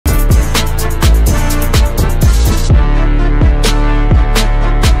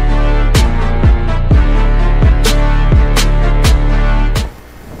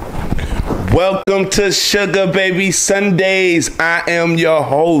Welcome to Sugar Baby Sundays. I am your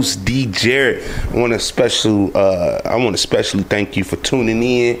host, Dee Jerett. I want to especially thank you for tuning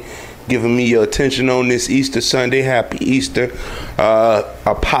in, giving me your attention on this Easter Sunday. Happy Easter.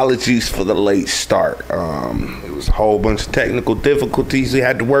 Apologies for the late start. It was a whole bunch of technical difficulties we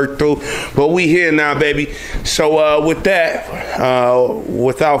had to work through, but we here now, baby. So with that,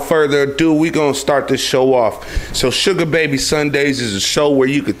 without further ado, we're going to start this show off. So Sugar Baby Sundays is a show where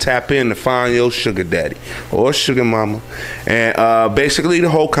you could tap in to find your sugar daddy or sugar mama. And basically the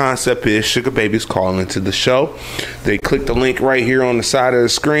whole concept is sugar babies call into the show. They click the link right here on the side of the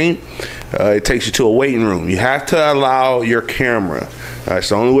screen. It takes you to a waiting room. You have to allow your camera. It's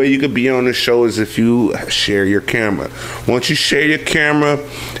the only way you could be on the show is if you share your camera. Once you share your camera,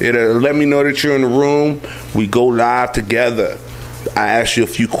 it'll let me know that you're in the room. We go live together. I ask you a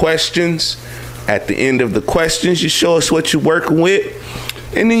few questions. At the end of the questions, you show us what you're working with,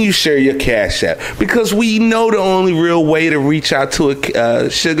 and then you share your Cash App. Because we know the only real way to reach out to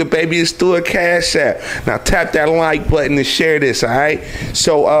a sugar baby is through a Cash App. Now tap that like button and share this, all right?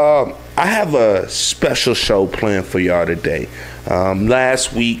 So I have a special show planned for y'all today.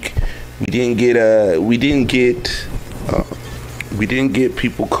 Last week we didn't get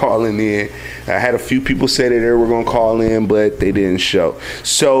people calling in. I had a few people say that they were going to call in, but they didn't show.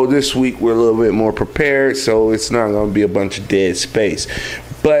 So this week we're a little bit more prepared, so it's not going to be a bunch of dead space.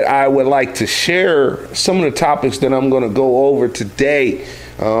 But I would like to share some of the topics that I'm going to go over today.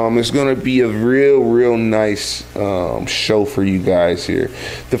 It's going to be a real nice show for you guys here.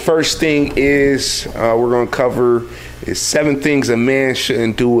 The first thing is we're going to cover is 7 things a man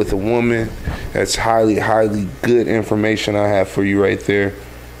shouldn't do with a woman. That's highly good information I have for you right there.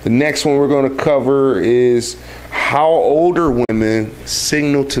 The next one we're going to cover is how older women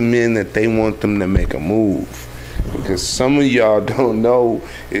signal to men that they want them to make a move. Because some of y'all don't know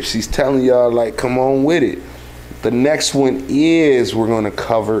if she's telling y'all, like, come on with it. The next one we're going to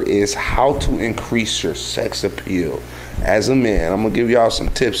cover is how to increase your sex appeal as a man. I'm going to give y'all some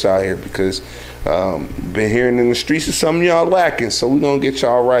tips out here because been hearing in the streets of some of y'all lacking, so we're going to get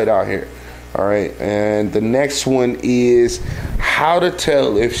y'all right out here. All right. And the next one is how to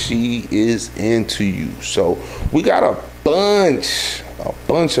tell if she is into you. So we got a bunch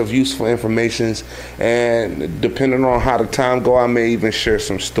of useful informations, and depending on how the time go, I may even share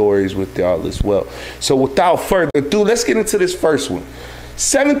some stories with y'all as well. So without further ado, let's get into this first one.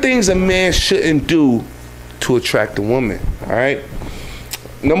 7 things a man shouldn't do to attract a woman. All right.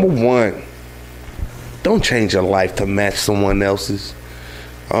 Number 1, don't change your life to match someone else's.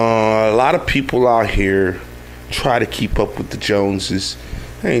 A lot of people out here try to keep up with the Joneses.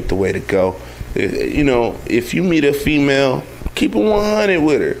 That ain't the way to go. You know, if you meet a female, keep it 100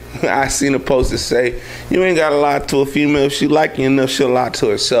 with her. I seen a post that say, you ain't got to lie to a female. If she like you enough, she'll lie to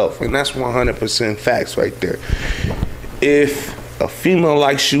herself. And that's 100% facts right there. If a female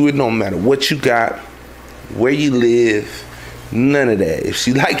likes you, it don't matter what you got, where you live, none of that. If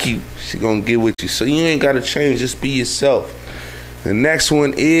she like you, she gonna get with you. So you ain't got to change. Just be yourself. The next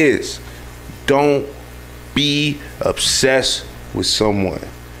one is don't be obsessed with someone.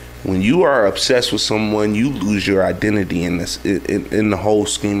 When you are obsessed with someone, you lose your identity in the whole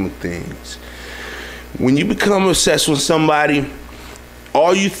scheme of things. When you become obsessed with somebody,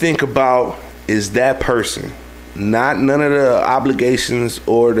 all you think about is that person, none of the obligations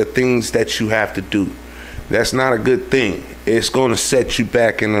or the things that you have to do. That's not a good thing. It's going to set you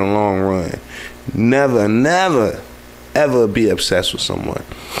back in the long run. Never, ever be obsessed with someone.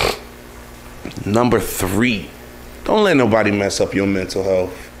 Number 3, don't let nobody mess up your mental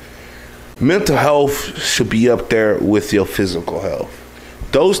health. Mental health should be up there with your physical health.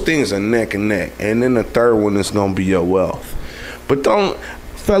 Those things are neck and neck. And then the third one is going to be your wealth. But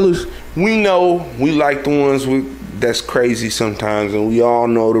fellas, we know we like the ones that's crazy sometimes, and we all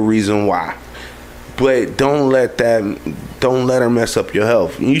know the reason why. But don't let her mess up your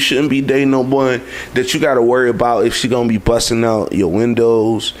health. You shouldn't be dating no one that you got to worry about if she gonna be busting out your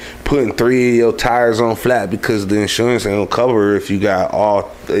windows, putting 3 of your tires on flat because the insurance ain't gonna cover if you got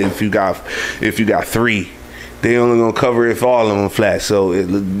 3. They only gonna cover if all of them flat. So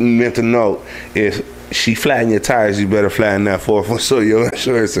mental note, if she flatten your tires, you better flatten that 4th one so your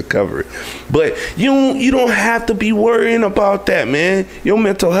insurance will cover it. But you don't have to be worrying about that, man. Your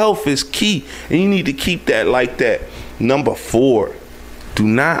mental health is key, and you need to keep that like that. Number 4, do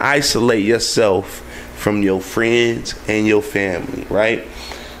not isolate yourself from your friends and your family, right?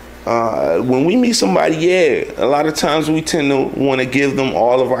 When we meet somebody, a lot of times we tend to want to give them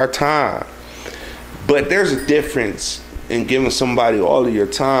all of our time. But there's a difference in giving somebody all of your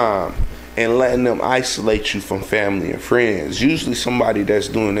time and letting them isolate you from family and friends. Usually somebody that's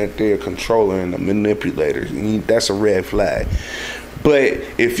doing that, they're a controller and a manipulator. That's a red flag. But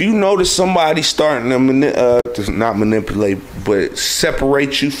if you notice somebody starting to not manipulate, but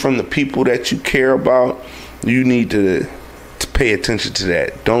separate you from the people that you care about, you need to pay attention to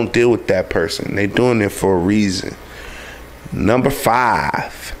that. Don't deal with that person. They're doing it for a reason. Number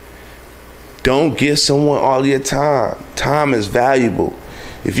 5, don't give someone all your time. Time is valuable.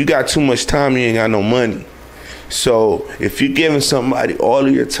 If you got too much time, you ain't got no money. So if you're giving somebody all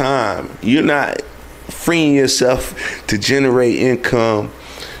of your time, you're not freeing yourself to generate income,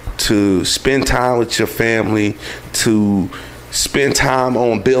 to spend time with your family, to spend time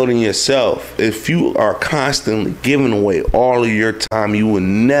on building yourself. If you are constantly giving away all of your time, you will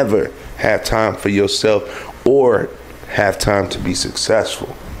never have time for yourself or have time to be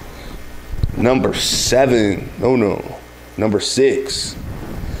successful. Number 6,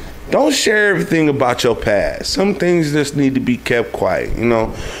 don't share everything about your past. Some things just need to be kept quiet, you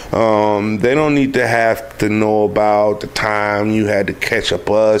know. They don't need to have to know about the time you had to catch a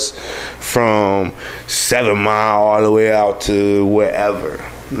bus from 7 Mile all the way out to wherever.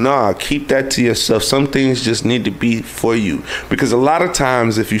 Nah, keep that to yourself. Some things just need to be for you. Because a lot of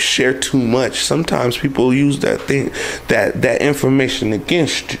times if you share too much, sometimes people use that information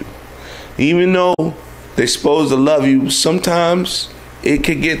against you. Even though they're supposed to love you, sometimes it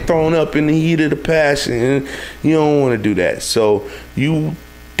could get thrown up in the heat of the passion, and you don't want to do that. So you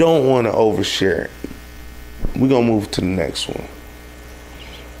don't want to overshare. We're going to move to the next one.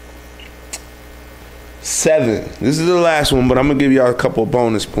 7. This is the last one, but I'm going to give y'all a couple of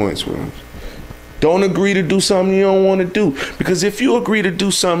bonus points with them. Don't agree to do something you don't want to do. Because if you agree to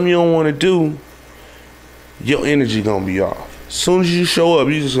do something you don't want to do, your energy going to be off. As soon as you show up,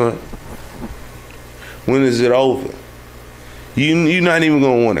 you just going to, when is it over? You're not even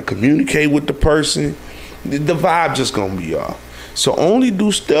going to want to communicate with the person. The vibe just going to be off. So only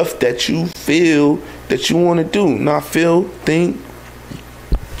do stuff that you feel that you want to do. Not feel, think,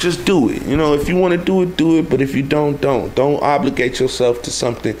 just do it. You know, if you want to do it, do it. But if you don't. Don't obligate yourself to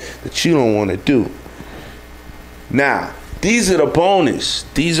something that you don't want to do. Now, these are the bonus.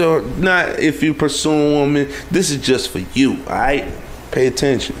 These are not if you pursue a woman. This is just for you, all right? Pay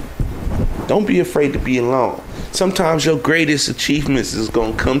attention. Don't be afraid to be alone. Sometimes your greatest achievements is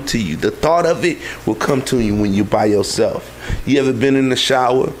going to come to you. The thought of it will come to you when you're by yourself. You ever been in the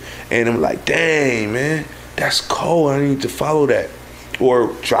shower and I'm like, dang, man, that's cold. I need to follow that.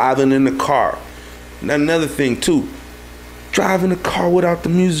 Or driving in the car. And another thing, too. Driving the car without the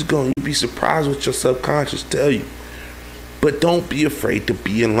music on. You'd be surprised what your subconscious tell you. But don't be afraid to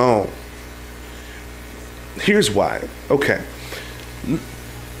be alone. Here's why. Okay.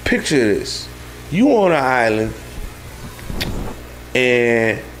 Picture this. You on an island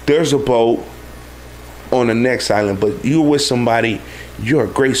and there's a boat on the next island, but you're with somebody, you're a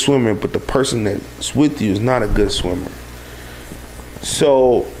great swimmer, but the person that's with you is not a good swimmer.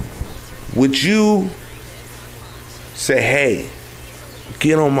 So would you say, hey,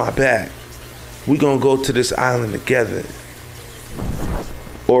 get on my back, we're gonna go to this island together?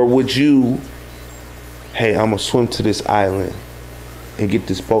 Or would you, hey, I'm gonna swim to this island and get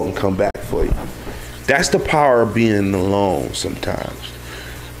this boat and come back for you? That's the power of being alone sometimes.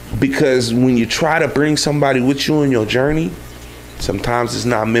 Because when you try to bring somebody with you on your journey, sometimes it's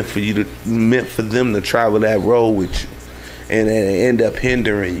not meant for them to travel that road with you, and it end up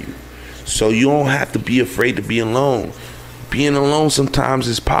hindering you. So you don't have to be afraid to be alone. Being alone sometimes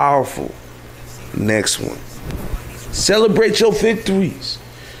is powerful. Next one. Celebrate your victories.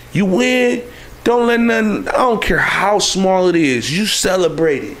 You win, don't let nothing, I don't care how small it is, you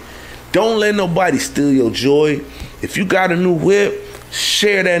celebrate it. Don't let nobody steal your joy. If you got a new whip,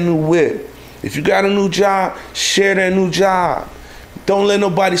 share that new whip. If you got a new job, share that new job. Don't let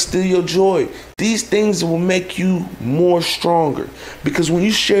nobody steal your joy. These things will make you more stronger. Because when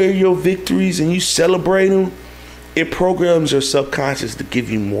you share your victories and you celebrate them, it programs your subconscious to give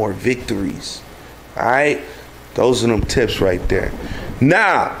you more victories. All right? Those are them tips right there.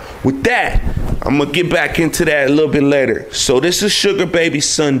 Now, with that, I'm going to get back into that a little bit later. So this is Sugar Baby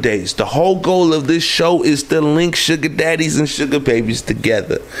Sundays. The whole goal of this show is to link sugar daddies and sugar babies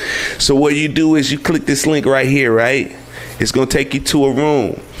together. So what you do is you click this link right here, right? It's going to take you to a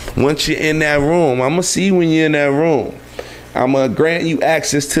room. Once you're in that room, I'm going to see you when you're in that room. I'm going to grant you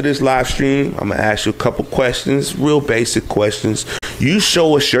access to this live stream. I'm going to ask you a couple questions, real basic questions. You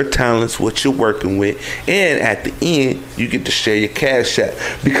show us your talents, what you're working with, and at the end, you get to share your cash app.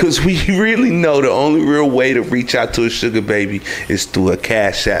 Because we really know the only real way to reach out to a sugar baby is through a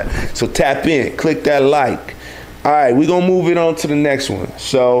cash app. So tap in, click that like. All right, we're going to move it on to the next one.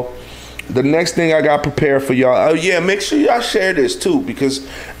 So the next thing I got prepared for y'all. Oh yeah, make sure y'all share this too, because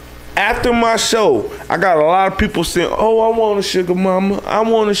after my show, I got a lot of people saying, "Oh, I want a sugar mama, I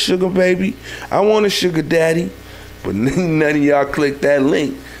want a sugar baby, I want a sugar daddy," but none of y'all click that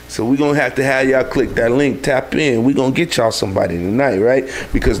link. So we're going to have y'all click that link, tap in. We're going to get y'all somebody tonight, right?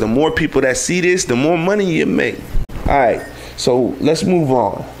 Because the more people that see this, the more money you make. All right, so let's move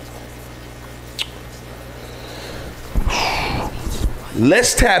on.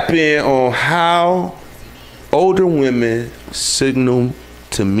 Let's tap in on how older women signal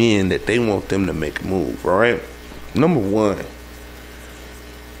to men that they want them to make a move, all right? Number one,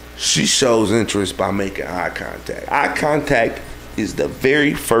 she shows interest by making eye contact. Eye contact is the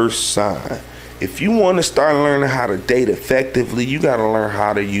very first sign. If you want to start learning how to date effectively, you got to learn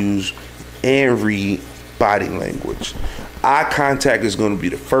how to use and read body language. Eye contact is going to be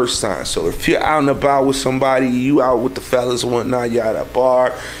the first sign. So if you're out and about with somebody, you out with the fellas and whatnot, you at a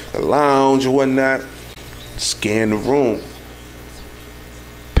bar, a lounge or whatnot, scan the room.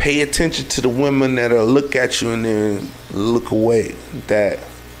 Pay attention to the women that'll look at you and then look away. That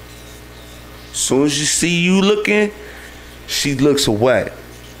as soon as you see you looking, she looks away.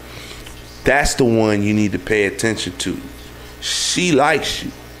 That's the one you need to pay attention to. She likes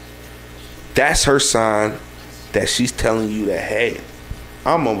you. That's her sign that she's telling you that, hey,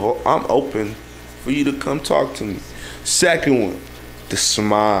 I'm open for you to come talk to me. Second one, the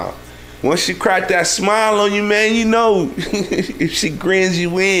smile. Once she cracked that smile on you, man, you know if she grins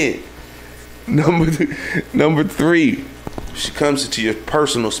you in. Number three, she comes into your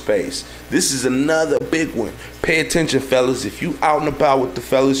personal space. This is another big one. Pay attention, fellas. If you out and about with the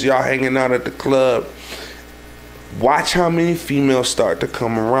fellas, y'all hanging out at the club, watch how many females start to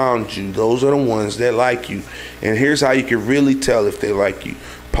come around you. Those are the ones that like you. And here's how you can really tell if they like you.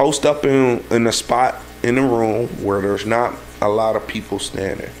 Post up in a spot in the room where there's not a lot of people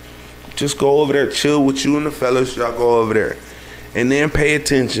standing. Just go over there, chill with you and the fellas. Y'all go over there. And then pay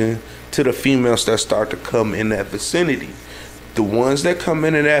attention to the females that start to come in that vicinity. The ones that come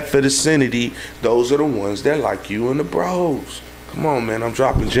into that vicinity, those are the ones that like you and the bros. Come on, man. I'm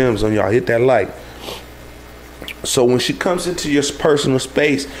dropping gems on y'all. Hit that like. So when she comes into your personal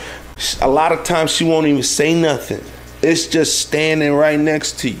space, a lot of times she won't even say nothing. It's just standing right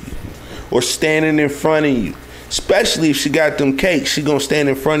next to you or standing in front of you. Especially if she got them cakes, she gonna stand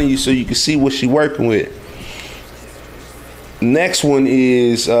in front of you so you can see what she working with. Next one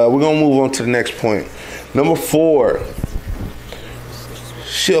is, we're gonna move on to the next point. Number 4,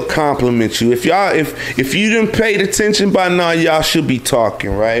 she'll compliment you. If you didn't pay attention by now, y'all should be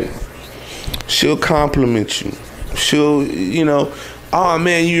talking, right? She'll compliment you. She'll, oh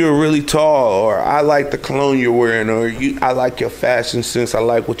man, you're really tall, or I like the cologne you're wearing, or I like your fashion sense, I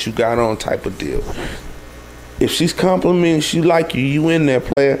like what you got on, type of deal. If she's complimenting, she like you, you in there,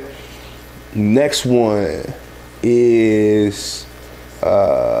 player. Next one is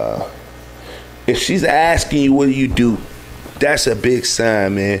if she's asking you what do you do, that's a big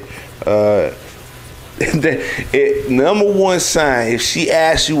sign, man. Number one sign, if she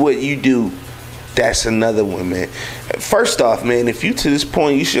asks you what you do, that's another one, man. First off, man, if you to this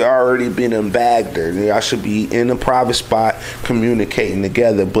point, you should already been bagged her. Y'all should be in a private spot communicating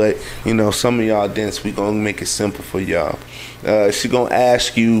together. But, some of y'all dents, we gonna make it simple for y'all. She gonna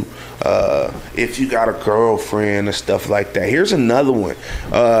ask you if you got a girlfriend or stuff like that. Here's another one.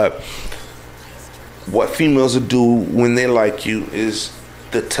 What females will do when they like you is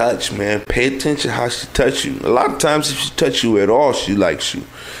the touch, man. Pay attention how she touch you. A lot of times, if she touch you at all, she likes you.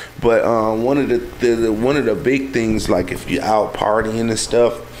 But one of the big things, like if you're out partying and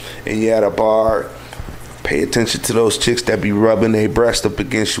stuff, and you're at a bar, pay attention to those chicks that be rubbing their breast up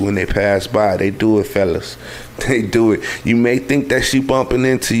against you when they pass by. They do it, fellas. They do it. You may think that she bumping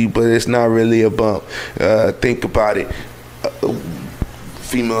into you, but it's not really a bump. Think about it.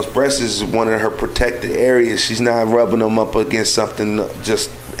 Female's breast is one of her protected areas. She's not rubbing them up against something just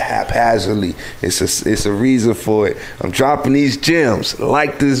haphazardly. It's a reason for it. I'm dropping these gems.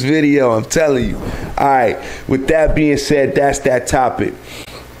 Like this video, I'm telling you. All right, with that being said, that's that topic.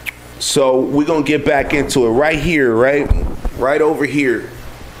 So we're gonna get back into it right here, right over here.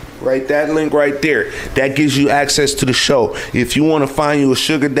 Right, that link right there, that gives you access to the show. If you want to find you a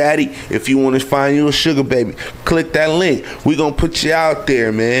sugar daddy, if you want to find you a sugar baby, click that link. We're going to put you out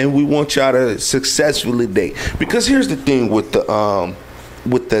there, man. We want y'all to successfully date. Because here's the thing with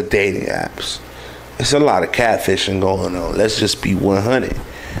the dating apps. It's a lot of catfishing going on. Let's just be 100.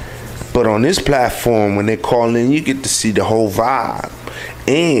 But on this platform, when they call in, you get to see the whole vibe.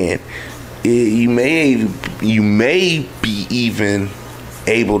 And you may be even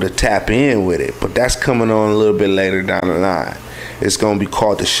able to tap in with it. But that's coming on a little bit later down the line. It's going to be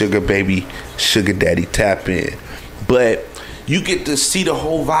called the Sugar Baby, Sugar Daddy Tap In. But you get to see the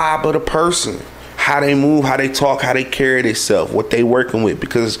whole vibe of the person. How they move, how they talk, how they carry themselves, what they working with.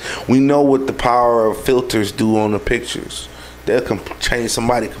 Because we know what the power of filters do on the pictures. They'll change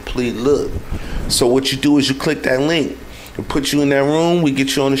somebody's complete look. So what you do is you click that link. We put you in that room. We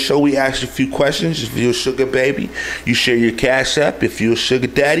get you on the show. We ask you a few questions. If you're a sugar baby, you share your cash app. If you're a sugar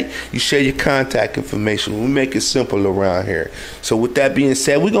daddy, you share your contact information. We make it simple around here. So with that being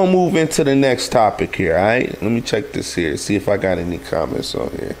said, we're going to move into the next topic here, all right? Let me check this here, see if I got any comments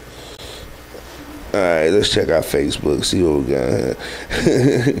on here. All right, let's check out Facebook, see what we got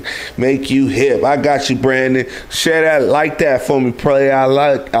here. Make you hip. I got you, Brandon. Share that, like that for me, play. I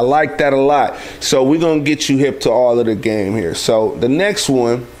like that a lot. So we're going to get you hip to all of the game here. So the next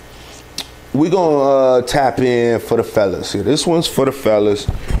one, we're going to tap in for the fellas here. This one's for the fellas.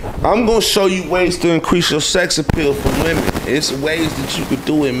 I'm going to show you ways to increase your sex appeal for women. It's ways that you could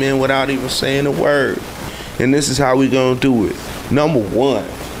do it, man, without even saying a word. And this is how we're going to do it. Number one.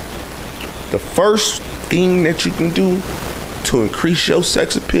 The first thing that you can do to increase your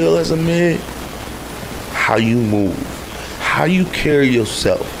sex appeal as a man, how you move, how you carry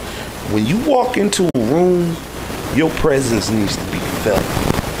yourself. When you walk into a room, your presence needs to be felt.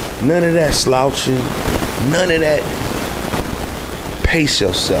 None of that slouching, none of that. Pace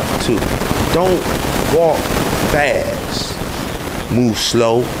yourself too. Don't walk fast. Move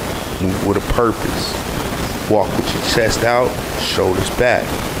slow, move with a purpose. Walk with your chest out, shoulders back.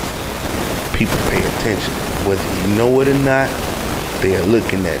 People pay attention. Whether you know it or not, they are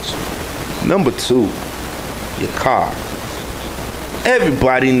looking at you. Number two, your car.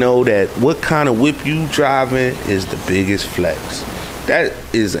 Everybody know that what kind of whip you driving is the biggest flex. That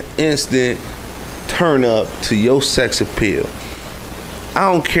is an instant turn up to your sex appeal.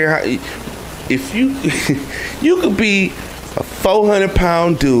 I don't care how, if you, you could be a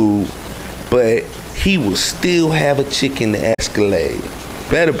 400-pound dude, but he will still have a chick in the Escalade.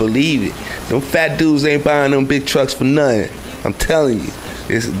 Better believe it. Them fat dudes ain't buying them big trucks for nothing. I'm telling you.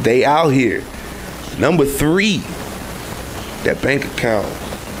 They out here. Number three, that bank account.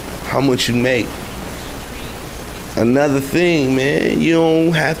 How much you make. Another thing, man, you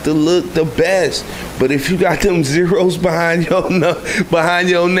don't have to look the best. But if you got them zeros behind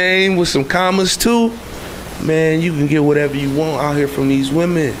your name with some commas too, man, you can get whatever you want out here from these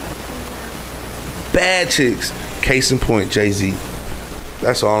women. Bad chicks. Case in point, Jay-Z.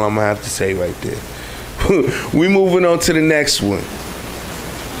 That's all I'm going to have to say right there. We moving on to the next one.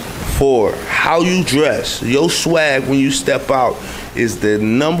 4, how you dress. Your swag when you step out is the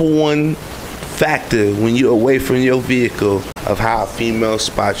number one factor when you're away from your vehicle of how a female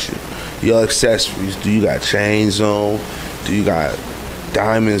spots you. Your accessories. Do you got chains on? Do you got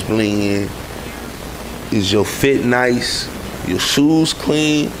diamonds blinging? Is your fit nice? Your shoes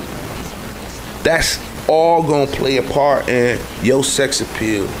clean? That's all gonna play a part in your sex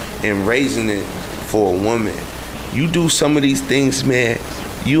appeal and raising it for a woman. You do some of these things, man,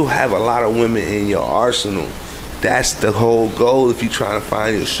 you'll have a lot of women in your arsenal. That's the whole goal if you're trying to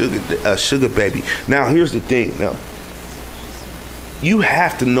find your sugar baby. Now, here's the thing. Now, you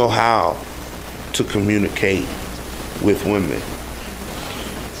have to know how to communicate with women.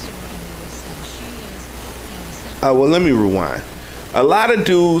 Well, let me rewind. A lot of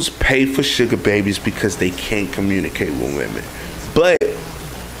dudes pay for sugar babies because they can't communicate with women. But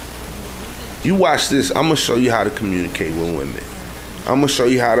you watch this. I'm going to show you how to communicate with women. I'm going to show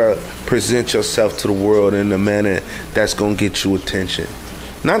you how to present yourself to the world in a manner that's going to get you attention.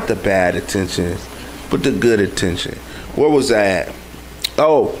 Not the bad attention, but the good attention. Where was I at?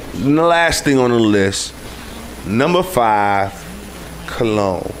 Oh, the last thing on the list. Number 5,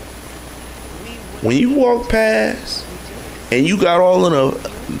 cologne. When you walk past and you got all of the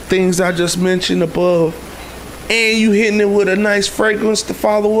things I just mentioned above, and you hitting it with a nice fragrance to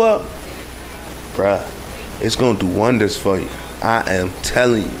follow up, bruh, it's gonna do wonders for you. I am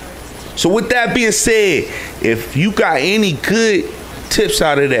telling you. So with that being said, if you got any good tips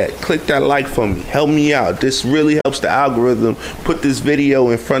out of that, click that like for me. Help me out. This really helps the algorithm put this video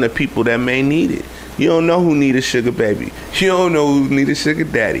in front of people that may need it. You don't know who need a sugar baby. You don't know who need a sugar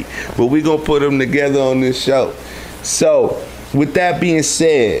daddy. But we gonna put them together on this show. So, with that being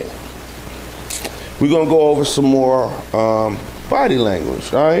said, we're going to go over some more body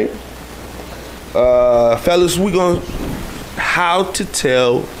language, all right? Fellas, we're going to, how to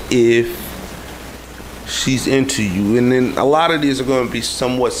tell if she's into you. And then a lot of these are going to be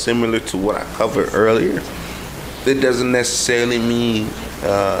somewhat similar to what I covered earlier. It doesn't necessarily mean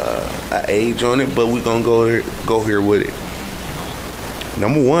an age on it, but we're going to go here with it.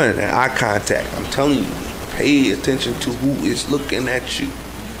 Number one, eye contact. I'm telling you, pay attention to who is looking at you.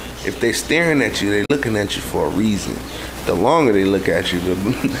 If they're staring at you, they're looking at you for a reason. The longer they look at you,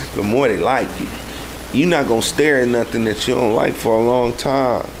 the more they like you. You're not going to stare at nothing that you don't like for a long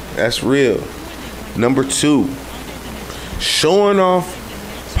time. That's real. Number two, showing off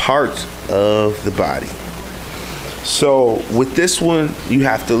parts of the body. So with this one, you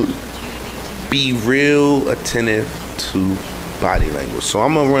have to be real attentive to body language. So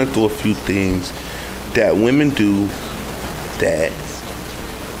I'm gonna run through a few things that women do that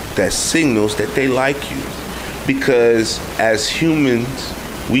signals that they like you. Because as humans,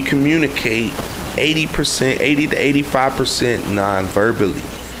 we communicate 80 to 85% non-verbally.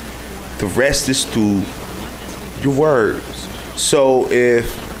 The rest is through your words. So if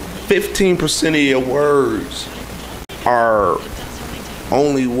 15% of your words are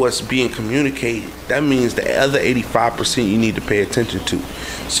only what's being communicated, that means the other 85% you need to pay attention to.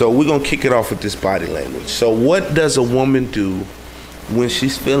 So we're gonna kick it off with this body language. So what does a woman do when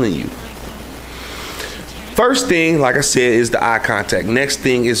she's feeling you? First thing, like I said, is the eye contact. Next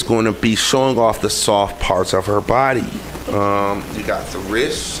thing is going to be showing off the soft parts of her body. You got the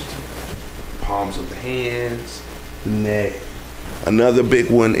wrist, palms of the hands, the neck. Another big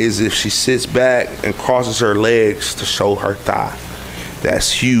one is if she sits back and crosses her legs to show her thigh.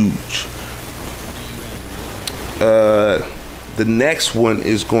 That's huge. The next one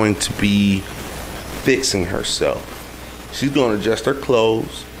is going to be fixing herself. She's going to adjust her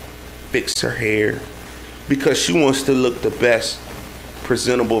clothes, fix her hair, because she wants to look the best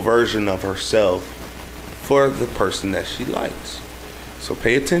presentable version of herself for the person that she likes. So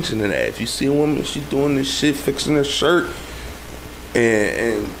pay attention to that. If you see a woman, she's doing this shit, fixing her shirt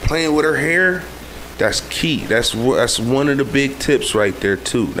and playing with her hair, that's key. That's one of the big tips right there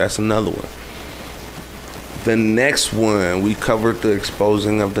too. That's another one. The next one, we covered the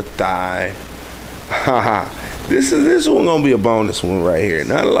exposing of the thigh. This one gonna be a bonus one right here.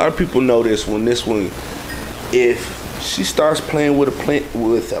 Not a lot of people know this one. This one, if she starts playing with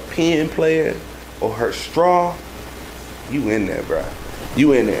a pen player or her straw, you in there, bro.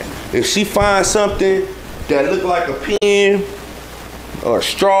 You in there. If she finds something that look like a pen or a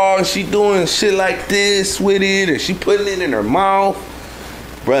straw and she doing shit like this with it, or she putting it in her mouth,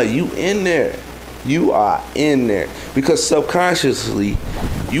 bro, you in there. You are in there. Because subconsciously,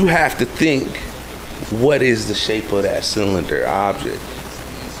 you have to think, what is the shape of that cylinder object?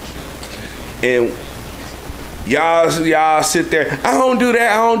 And y'all sit there, I don't do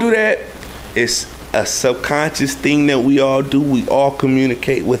that. It's a subconscious thing that we all do. We all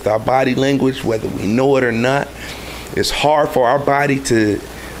communicate with our body language, whether we know it or not. It's hard for our body to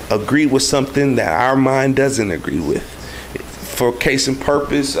agree with something that our mind doesn't agree with. For case and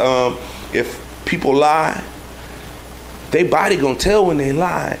purpose, if people lie, their body gonna tell when they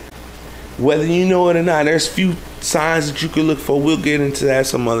lie, whether you know it or not. There's few signs that you can look for. We'll get into that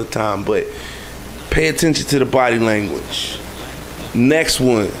some other time, but pay attention to the body language. Next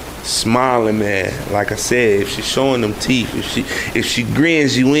one, smiling, man. Like I said, if she's showing them teeth, if she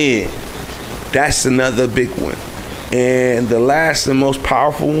grins you in, that's another big one. And the last and most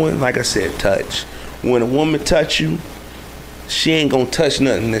powerful one, like I said, touch. When a woman touch you, she ain't gonna touch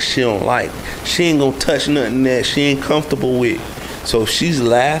nothing that she don't like. She ain't gonna touch nothing that she ain't comfortable with. So if she's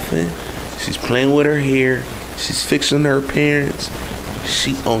laughing, she's playing with her hair, she's fixing her appearance,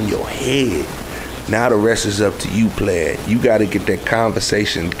 she on your head. Now the rest is up to you, player. You gotta get that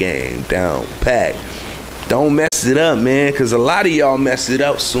conversation game down pat. Don't mess it up, man, because a lot of y'all mess it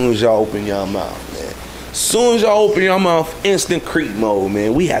up as soon as y'all open your mouth, man. As soon as y'all open your mouth, instant creep mode,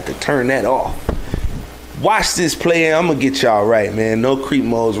 man. We have to turn that off. Watch this play. I'm gonna get y'all right, man. No creep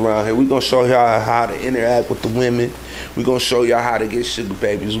modes around here. We're gonna show y'all how to interact with the women. We're gonna show y'all how to get sugar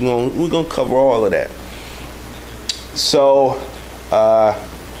babies. We're gonna cover all of that. So, all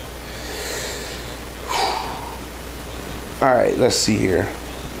right, let's see here.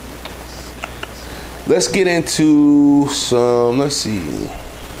 Let's get into some, let's see.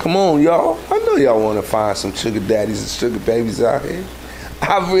 Come on, y'all. I know y'all want to find some sugar daddies and sugar babies out here.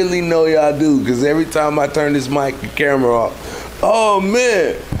 I really know y'all do, because every time I turn this mic and camera off, oh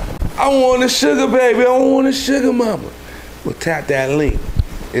man, I want a sugar baby, I want a sugar mama. Well, tap that link.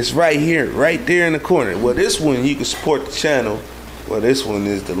 It's right here, right there in the corner. Well, this one, you can support the channel. Well, this one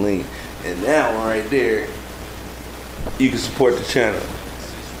is the link. And that one right there, you can support the channel.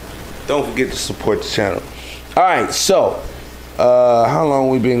 Don't forget to support the channel. All right, so how long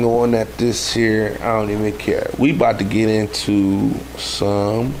we been going at this here? I don't even care. We about to get into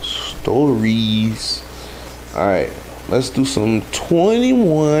some stories. All right, let's do some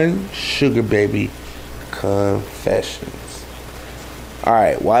 21 sugar baby confessions. All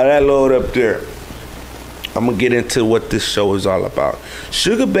right, while that load up there, I'm going to get into what this show is all about.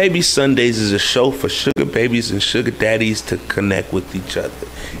 Sugar Baby Sundays is a show for sugar babies and sugar daddies to connect with each other.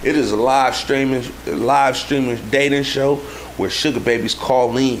 It is a live streaming dating show where sugar babies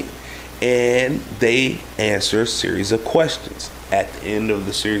call in and they answer a series of questions. At the end of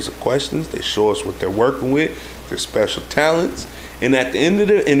the series of questions, they show us what they're working with, their special talents, and at the end of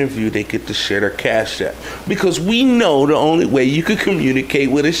the interview, they get to share their Cash App. Because we know the only way you can communicate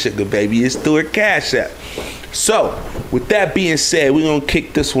with a sugar baby is through a Cash App. So, with that being said, we're going to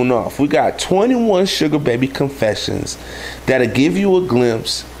kick this one off. We got 21 sugar baby confessions that'll give you a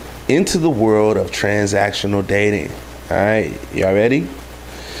glimpse into the world of transactional dating. All right, y'all ready?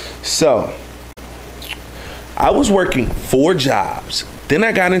 So, I was working 4 jobs. Then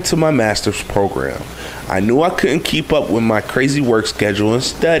I got into my master's program. I knew I couldn't keep up with my crazy work schedule and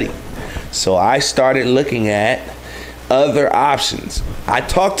study. So I started looking at other options. I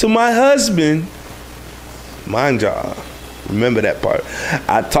talked to my husband. Mind y'all, remember that part.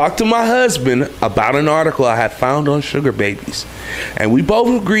 I talked to my husband about an article I had found on sugar babies. And we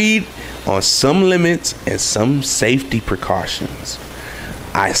both agreed on some limits and some safety precautions.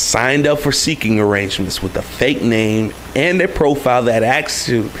 I signed up for seeking arrangements with a fake name and a profile that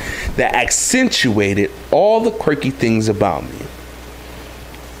accentuated all the quirky things about me.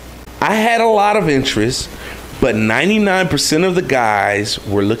 I had a lot of interest, but 99% of the guys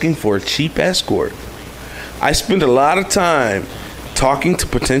were looking for a cheap escort. I spent a lot of time talking to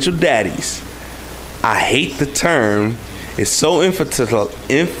potential daddies. I hate the term. It's so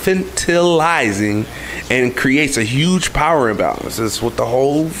infantilizing and creates a huge power imbalance. That's what the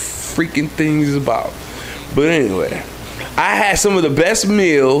whole freaking thing is about. But anyway, I had some of the best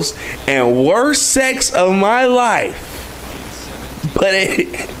meals and worst sex of my life. But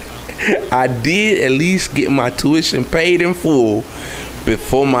I did at least get my tuition paid in full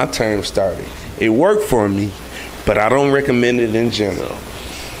before my term started. It worked for me, but I don't recommend it in general.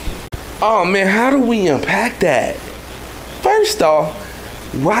 Oh man, how do we unpack that? First off,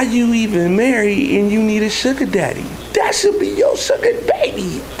 why you even married and you need a sugar daddy? That should be your sugar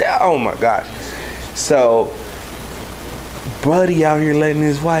baby. Oh my gosh. So, buddy out here letting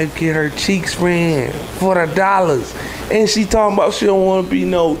his wife get her cheeks ran for the dollars. And she talking about she don't want to be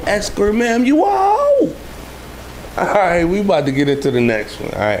no escort, ma'am. You all. Alright, we about to get into the next one.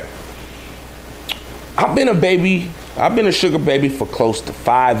 Alright. I've been a sugar baby for close to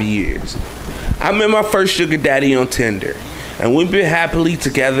 5 years. I met my first sugar daddy on Tinder, and we've been happily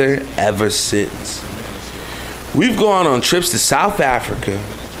together ever since. We've gone on trips to South Africa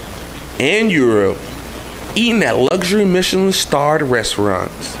and Europe, eaten at luxury Michelin-starred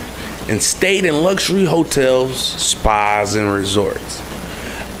restaurants, and stayed in luxury hotels, spas, and resorts.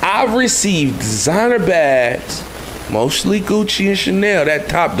 I've received designer bags, mostly Gucci and Chanel, that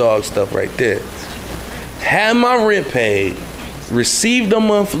top dog stuff right there. Had my rent paid, received a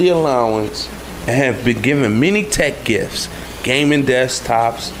monthly allowance, and have been given many tech gifts: gaming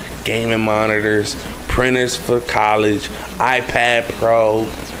desktops, gaming monitors, printers for college, iPad Pro,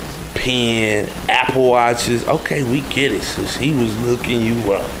 pen, Apple Watches. Okay, we get it, sis. He was looking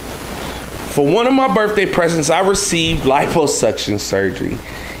you up. For one of my birthday presents, I received liposuction surgery.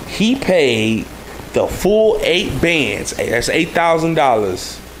 He paid the full 8 bands. Hey, that's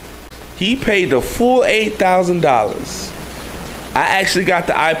 $8,000. He paid the full $8,000. I actually got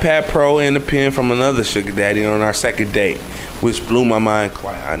the iPad Pro and the pen from another sugar daddy on our second date, which blew my mind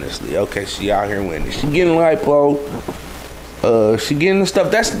quite honestly. Okay, she out here winning. She getting lipo. She getting the stuff.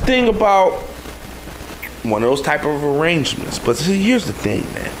 That's the thing about one of those type of arrangements. But see, here's the thing,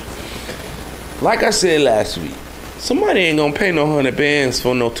 man. Like I said last week, somebody ain't gonna pay no 100 bands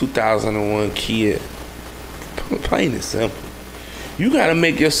for no 2001 Kia. Plain and simple. You gotta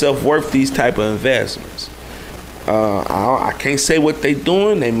make yourself worth these type of investments. I can't say what they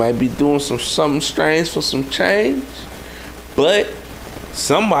doing. They might be doing something strange for some change, but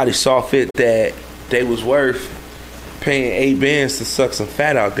somebody saw fit that they was worth paying 8 bands to suck some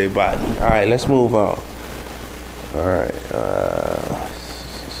fat out their body. All right, let's move on. All right.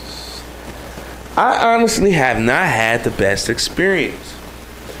 I honestly have not had the best experience.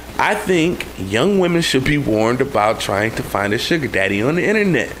 I think young women should be warned about trying to find a sugar daddy on the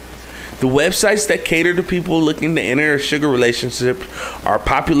internet. The websites that cater to people looking to enter a sugar relationship are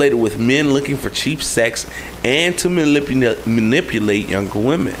populated with men looking for cheap sex and to manipulate younger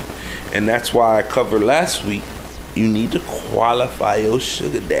women. And that's why I covered last week, you need to qualify your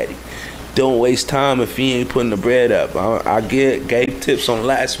sugar daddy. Don't waste time if he ain't putting the bread up. I gave tips on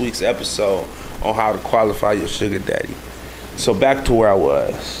last week's episode on how to qualify your sugar daddy. So back to where I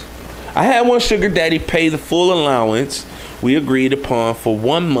was. I had one sugar daddy pay the full allowance, we agreed upon for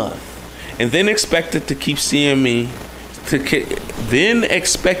 1 month, and then expected to keep seeing me. Then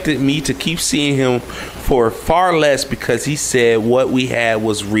expected me to keep seeing him for far less because he said what we had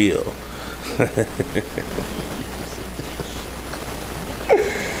was real.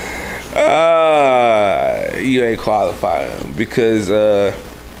 You ain't qualified because,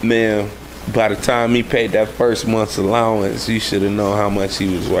 man, by the time he paid that first month's allowance, you should have known how much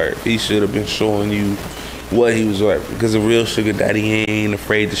he was worth. He should have been showing you what he was worth, because a real sugar daddy ain't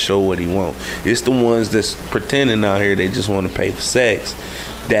afraid to show what he want. It's the ones that's pretending out here they just want to pay for sex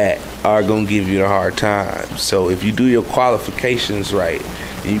that are gonna give you the hard time. So if you do your qualifications right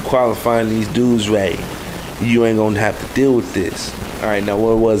and you qualifying these dudes right, you ain't gonna have to deal with this. All right, now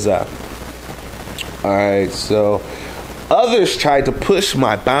where was I? All right, so others tried to push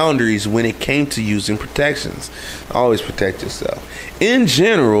my boundaries when it came to using protections. Always protect yourself. In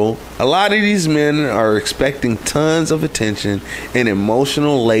general, a lot of these men are expecting tons of attention and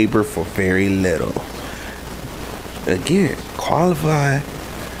emotional labor for very little. Again, qualify.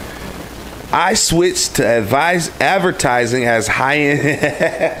 I switched to advertising as high-end.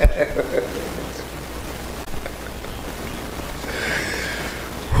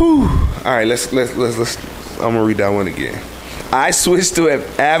 Whew. All right, let's. I'm gonna read that one again. I switched to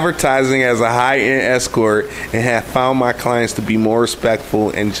advertising as a high-end escort and have found my clients to be more respectful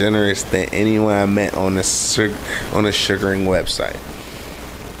and generous than anyone I met on a sugaring website.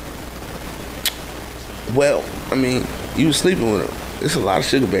 Well, I mean, you was sleeping with them. There's a lot of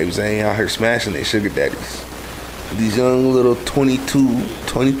sugar babies that ain't out here smashing their sugar daddies. These young little 22,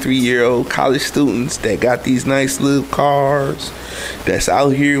 23-year-old college students that got these nice little cars, that's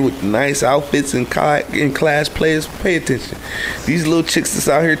out here with nice outfits and class players. Pay attention. These little chicks that's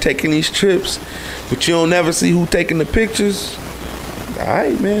out here taking these trips, but you don't never see who taking the pictures. All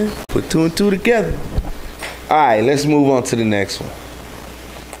right, man. Put 2 and 2 together. All right, let's move on to the next one.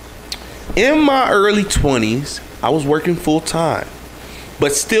 In my early 20s, I was working full time,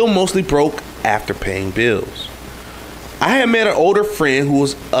 but still mostly broke after paying bills. I had met an older friend who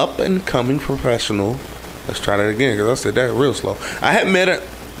was up and coming professional. Let's try that again because I said that real slow. I had met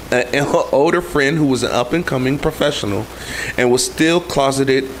an older friend who was an up and coming professional and was still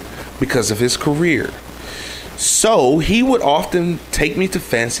closeted because of his career. So he would often take me to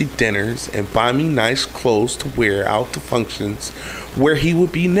fancy dinners and buy me nice clothes to wear out to functions where he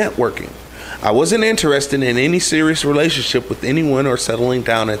would be networking. I wasn't interested in any serious relationship with anyone or settling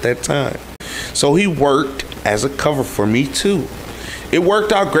down at that time. So he worked as a cover for me too. It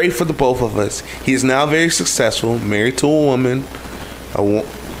worked out great for the both of us. He is now very successful, married to a woman.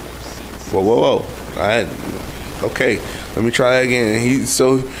 Whoa. Okay, let me try that again.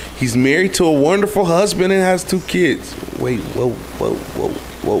 He's married to a wonderful husband and has 2 kids. Wait, whoa.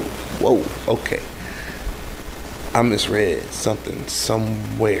 Okay. I misread something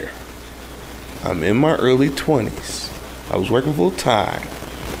somewhere. I'm in my early 20s. I was working full time,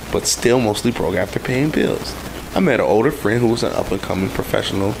 but still mostly broke after paying bills. I met an older friend who was an up-and-coming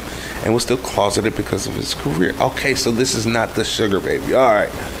professional and was still closeted because of his career. Okay, so this is not the sugar baby. All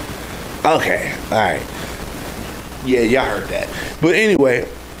right. Okay, all right. Yeah, y'all heard that. But anyway,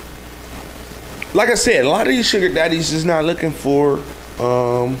 like I said, a lot of these sugar daddies is not looking for,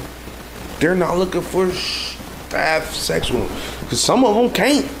 they're not looking for to have sex with them. Because some of them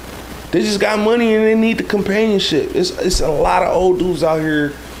can't. They just got money and they need the companionship. It's a lot of old dudes out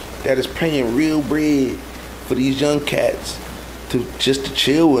here that is paying real bread for these young cats to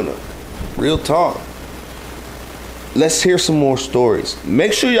chill with them. Real talk. Let's hear some more stories.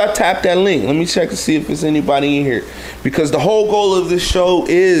 Make sure y'all tap that link. Let me check to see if there's anybody in here, because the whole goal of this show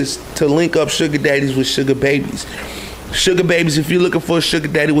is to link up sugar daddies with sugar babies. Sugar babies, if you're looking for a sugar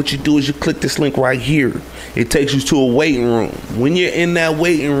daddy, what you do is you click this link right here. It takes you to a waiting room. When you're in that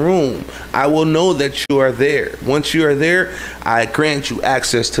waiting room, I will know that you are there. Once you are there, I grant you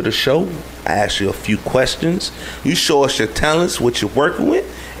access to the show. I ask you a few questions. You show us your talents, what you're working with.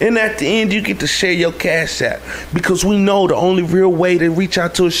 And at the end, you get to share your Cash App. Because we know the only real way to reach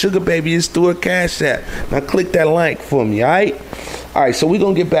out to a sugar baby is through a Cash App. Now click that like for me, all right? All right, so we're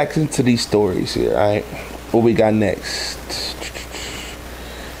going to get back into these stories here, all right? What we got next?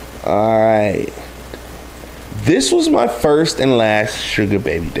 All right. This was my first and last sugar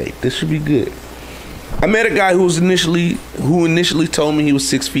baby date. This should be good. I met a guy who initially told me he was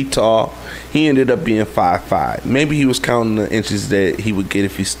 6 feet tall. He ended up being 5'5". Maybe he was counting the inches that he would get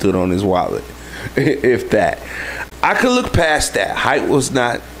if he stood on his wallet, if that. I could look past that. Height was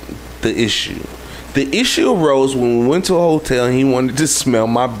not the issue. The issue arose when we went to a hotel and he wanted to smell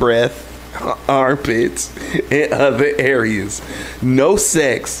my breath, armpits, and other areas. No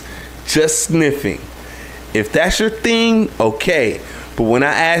sex, just sniffing. If that's your thing, okay. But when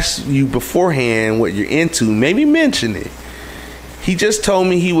I asked you beforehand what you're into, maybe mention it. He just told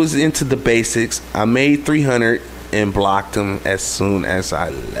me he was into the basics. I made 300 and blocked him as soon as I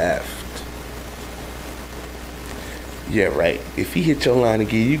left. Yeah, right. If he hit your line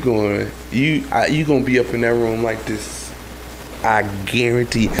again, you gonna be up in that room like this. I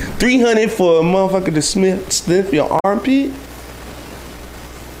guarantee. 300 for a motherfucker to sniff your armpit?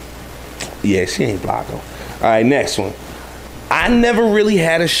 Yeah, she ain't blocked him. All right, next one. I never really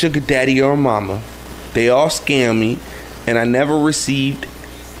had a sugar daddy or mama. They all scam me, and I never received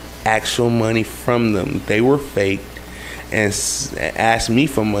actual money from them. They were fake and asked me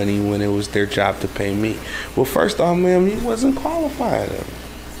for money when it was their job to pay me. Well, first off, ma'am, you wasn't qualified.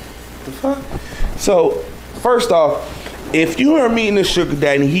 The fuck? So, first off, if you are meeting a sugar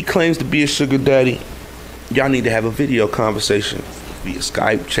daddy and he claims to be a sugar daddy, y'all need to have a video conversation via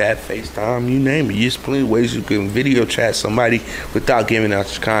Skype, chat, FaceTime, you name it. There's plenty of ways you can video chat somebody without giving out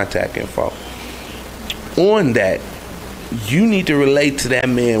your contact info. On that, you need to relate to that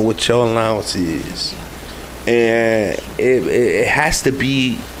man what your allowance is. And it has to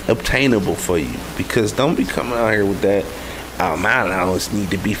be obtainable for you, because don't be coming out here with that, oh, my allowance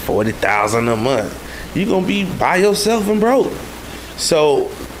need to be $40,000 a month. You're gonna be by yourself and broke. So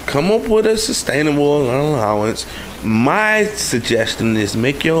come up with a sustainable allowance. My suggestion is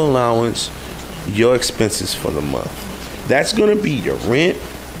make your allowance your expenses for the month. That's gonna be your rent,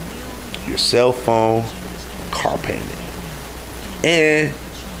 your cell phone, car payment, and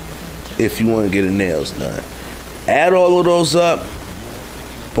if you want to get your nails done. Add all of those up,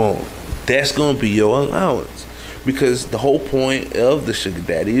 boom, that's going to be your allowance. Because the whole point of the sugar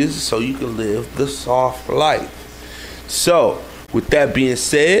daddy is so you can live the soft life. So, with that being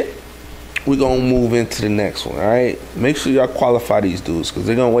said, we're going to move into the next one, all right? Make sure y'all qualify these dudes, because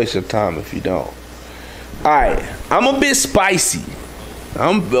they're going to waste your time if you don't. All right, I'm a bit spicy.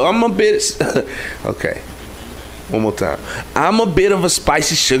 I'm a bit... okay. One more time. I'm a bit of a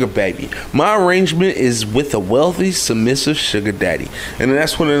spicy sugar baby. My arrangement is with a wealthy, submissive sugar daddy. And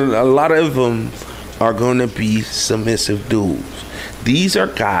that's when a lot of them are going to be submissive dudes. These are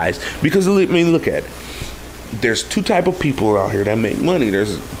guys, because let me look at it. There's two type of people out here that make money.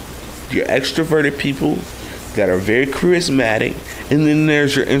 There's your extroverted people that are very charismatic, and then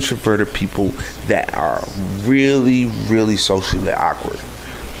there's your introverted people that are really, really socially awkward.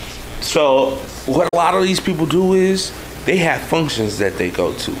 So what a lot of these people do is they have functions that they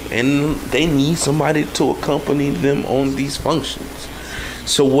go to, and they need somebody to accompany them on these functions.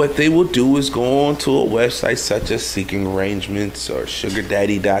 So what they will do is go on to a website such as Seeking Arrangements or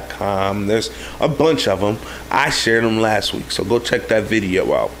SugarDaddy.com. There's a bunch of them. I shared them last week, so go check that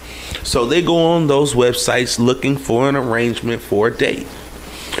video out. So they go on those websites looking for an arrangement for a date.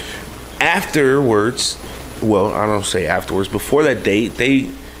 Afterwards, well, I don't say afterwards, before that date, they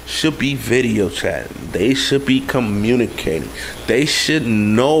should be video chatting. They should be communicating. They should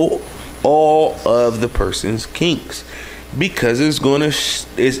know all of the person's kinks, because it's gonna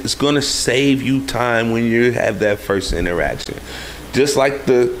save you time when you have that first interaction. Just like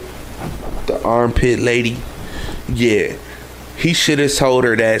the armpit lady. Yeah, he should have told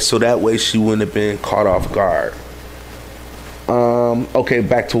her that, so that way she wouldn't have been caught off guard. Okay,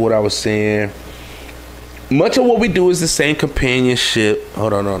 back to what I was saying. Much of what we do is the same companionship.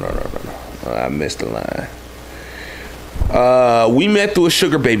 Hold on, no. I missed the line. We met through a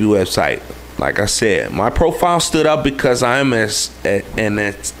sugar baby website. Like I said, my profile stood up because I'm an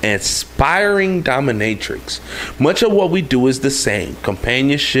aspiring dominatrix. Much of what we do is the same: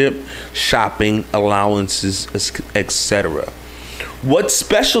 companionship, shopping, allowances, etc. What's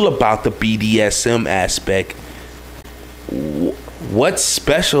special about the BDSM aspect? What's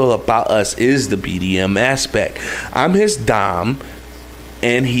special about us is the BDM aspect. I'm his dom,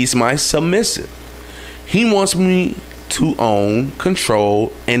 and he's my submissive. He wants me to own,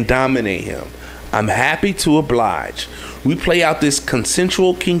 control, and dominate him. I'm happy to oblige. We play out this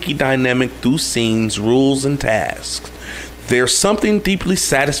consensual, kinky dynamic through scenes, rules, and tasks. There's something deeply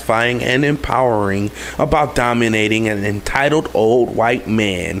satisfying and empowering about dominating an entitled old white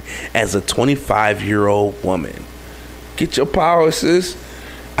man as a 25-year-old woman. Get your power, sis.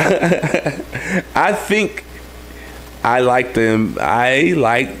 I like to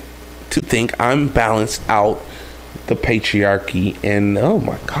think I'm balanced out the patriarchy, and oh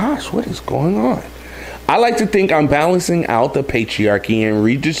my gosh, what is going on? I like to think I'm balancing out the patriarchy and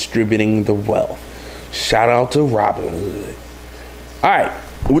redistributing the wealth. Shout out to Robin Hood. All right,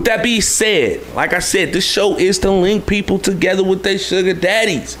 with that being said, like I said, this show is to link people together with their sugar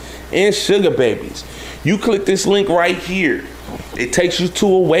daddies and sugar babies. You click this link right here. It takes you to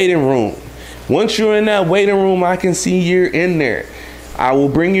a waiting room. Once you're in that waiting room, I can see you're in there. I will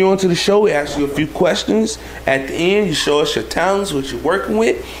bring you onto the show, ask you a few questions. At the end, you show us your talents, what you're working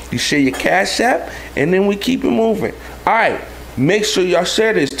with. You share your Cash App, and then we keep it moving. All right, make sure y'all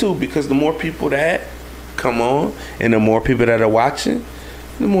share this too, because the more people that come on and the more people that are watching,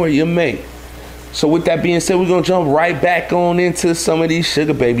 the more you make. So with that being said, we're going to jump right back on into some of these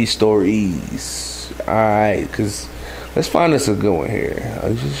sugar baby stories. All right, because let's find us a good one here.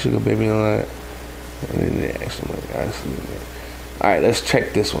 Is this sugar baby on that? All right, let's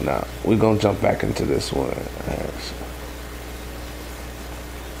check this one out. We're going to jump back into this one.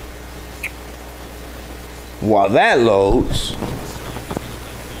 While that loads,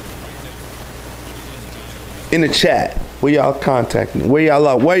 in the chat, where y'all contacting me?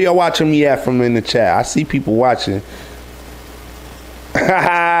 Where y'all watching me at from in the chat? I see people watching.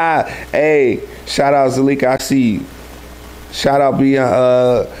 Hey, shout out Zalika, I see you. Shout out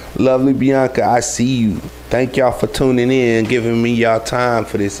lovely Bianca, I see you. Thank y'all for tuning in and giving me y'all time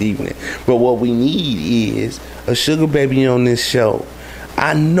for this evening. But what we need is a sugar baby on this show.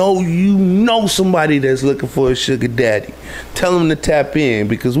 I know you know somebody that's looking for a sugar daddy. Tell them to tap in,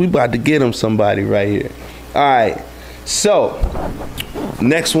 because we about to get them somebody right here. All right. So,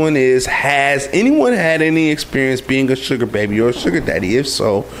 next one is, has anyone had any experience being a sugar baby or a sugar daddy? If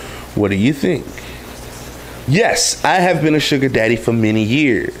so, what do you think? Yes, I have been a sugar daddy for many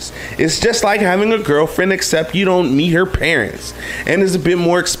years. It's just like having a girlfriend, except you don't meet her parents, and it's a bit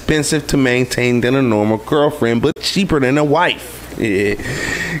more expensive to maintain than a normal girlfriend, but cheaper than a wife. Yeah.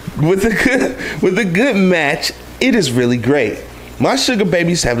 With a good match, it is really great. My sugar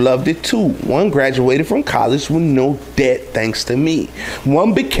babies have loved it too. One graduated from college with no debt thanks to me.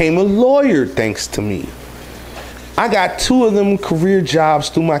 One became a lawyer thanks to me. I got two of them career jobs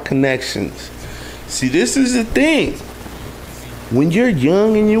through my connections. See, this is the thing. When you're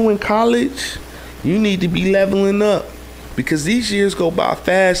young and you're in college, you need to be leveling up, because these years go by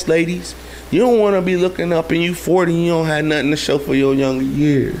fast, ladies. You don't want to be looking up and you 40 and you don't have nothing to show for your younger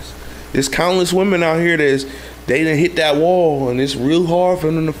years. There's countless women out here they done hit that wall, and it's real hard for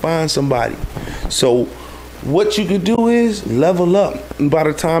them to find somebody. So what you could do is level up. And by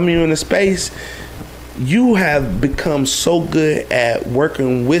the time you're in a space, you have become so good at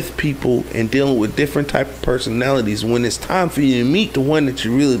working with people and dealing with different type of personalities. When it's time for you to meet the one that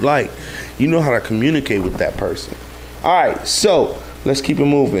you really like, you know how to communicate with that person. All right, so let's keep it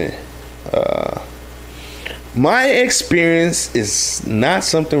moving. My experience is not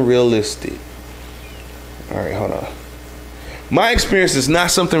something realistic. All right, hold on. My experience is not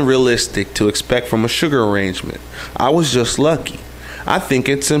something realistic to expect from a sugar arrangement. I was just lucky. I think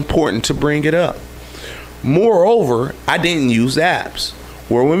it's important to bring it up. Moreover, I didn't use apps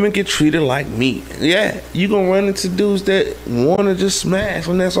where women get treated like meat. Yeah, you gonna run into dudes that want to just smash,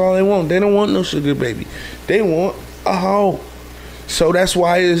 and that's all they want. They don't want no sugar baby. They want a hoe. So that's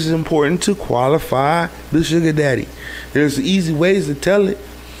why it's important to qualify the sugar daddy. There's easy ways to tell it.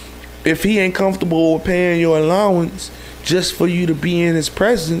 If he ain't comfortable with paying your allowance just for you to be in his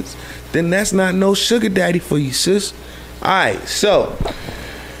presence, then that's not no sugar daddy for you, sis. All right, so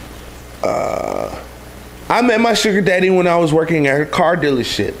I met my sugar daddy when I was working at a car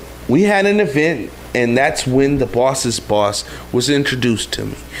dealership. We had an event, and that's when the boss's boss was introduced to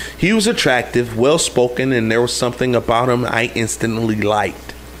me. He was attractive, well-spoken, and there was something about him I instantly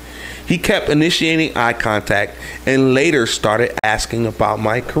liked. He kept initiating eye contact and later started asking about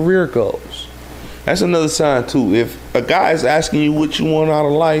my career goals. That's another sign too. If a guy is asking you what you want out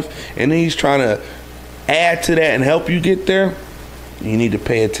of life and then he's trying to add to that and help you get there, you need to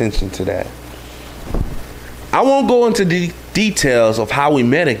pay attention to that. I won't go into the details of how we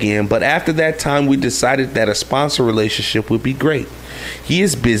met again, but after that time we decided that a sponsor relationship would be great. He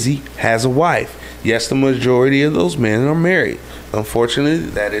is busy, has a wife. Yes, the majority of those men are married. Unfortunately,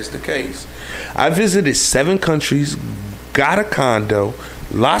 that is the case. I visited 7 countries, got a condo,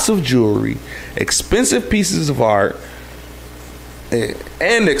 lots of jewelry, expensive pieces of art,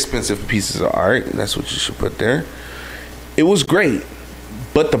 and expensive pieces of art. That's what you should put there. It was great.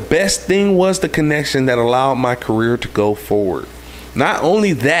 But the best thing was the connection that allowed my career to go forward. Not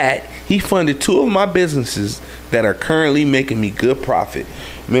only that, he funded 2 of my businesses that are currently making me good profit.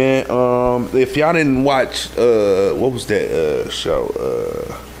 Man, if y'all didn't watch, what was that show?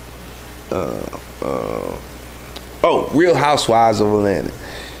 Real Housewives of Atlanta.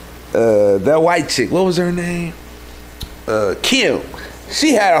 That white chick, what was her name? Kim.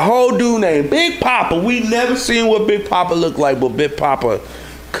 She had a whole dude named Big Papa. We never seen what Big Papa looked like, but Big Papa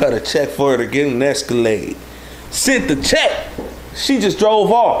cut a check for her to get an Escalade. Sent the check. She just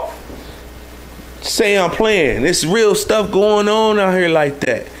drove off. Say I'm playing. There's real stuff going on out here like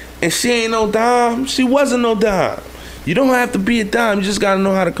that. And she ain't no dime. She wasn't no dime. You don't have to be a dime. You just got to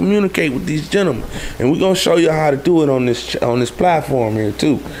know how to communicate with these gentlemen. And we're going to show you how to do it on this platform here,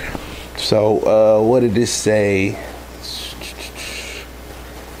 too. So, what did this say?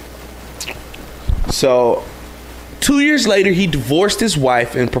 So, 2 years later, he divorced his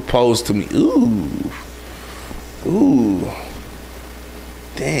wife and proposed to me. Ooh.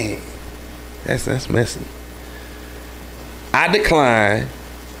 Dang. That's messy. I declined.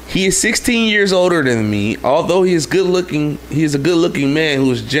 He is 16 years older than me. Although he is a good-looking man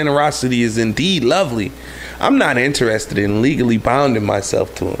whose generosity is indeed lovely, I'm not interested in legally bounding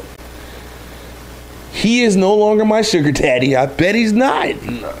myself to him. He is no longer my sugar daddy. I bet he's not.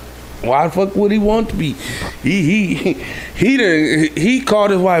 Why the fuck would he want to be? He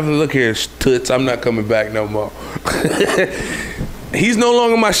called his wife and, look here, toots, I'm not coming back no more. He's no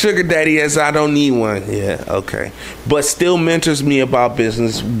longer my sugar daddy, as I don't need one. Yeah, okay. But still mentors me about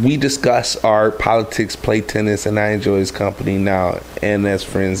business. We discuss art, politics, play tennis, and I enjoy his company now, and as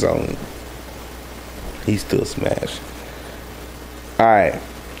friends only. He's still smashed. All right.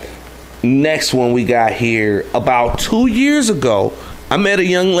 Next one we got here. About 2 years ago, I met a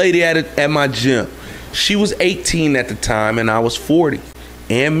young lady at my gym. She was 18 at the time, and I was 40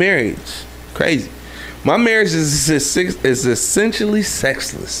 and married. Crazy. My marriage is essentially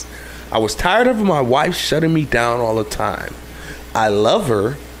sexless. I was tired of my wife shutting me down all the time. I love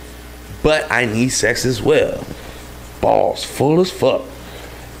her, but I need sex as well. Balls full as fuck.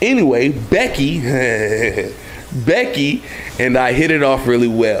 Anyway, Becky and I hit it off really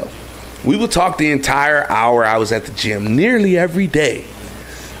well. We would talk the entire hour I was at the gym, nearly every day.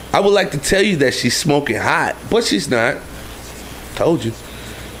 I would like to tell you that she's smoking hot, but she's not. Told you.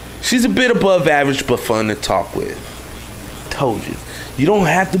 She's a bit above average, but fun to talk with. Told you. You don't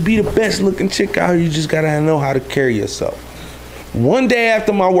have to be the best looking chick out here. You just gotta know how to carry yourself. One day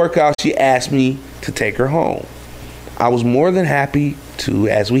after my workout, she asked me to take her home. I was more than happy to,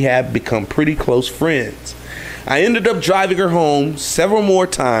 as we have become pretty close friends. I ended up driving her home several more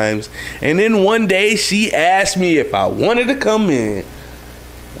times, and then one day she asked me if I wanted to come in.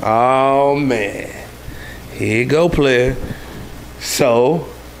 Oh man. Here you go, player. So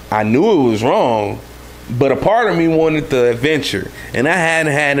I knew it was wrong, but a part of me wanted the adventure, and I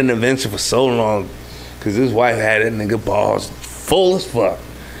hadn't had an adventure for so long because his wife had that nigga balls full as fuck.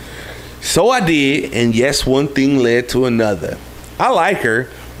 So I did, and yes, one thing led to another. I like her,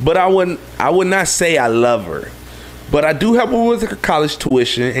 but I would not say I love her. But I do help her with her college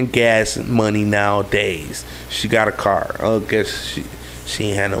tuition and gas money nowadays. She got a car. I guess she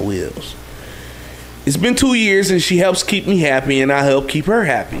ain't had no wheels. It's been 2 years and she helps keep me happy and I help keep her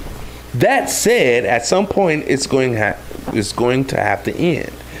happy. That said, at some point it's going to have to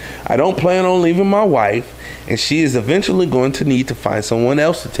end. I don't plan on leaving my wife, and she is eventually going to need to find someone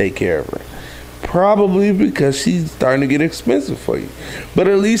else to take care of her. Probably because she's starting to get expensive for you. But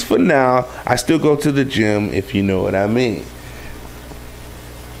at least for now, I still go to the gym, if you know what I mean.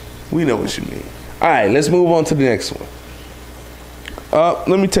 We know what you mean. All right, let's move on to the next one.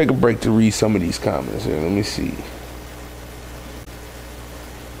 Let me take a break to read some of these comments here. Let me see.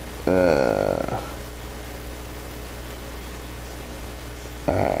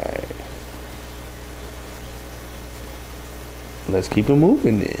 Alright. Let's keep it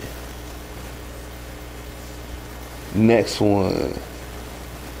moving then. Next one.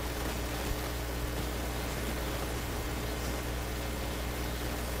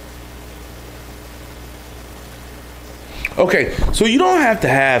 Okay, so you don't have to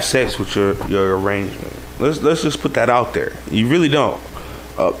have sex with your arrangement. Let's just put that out there. You really don't.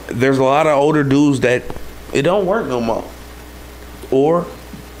 There's a lot of older dudes that it don't work no more, or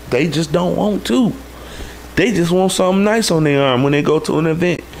they just don't want to. They just want something nice on their arm when they go to an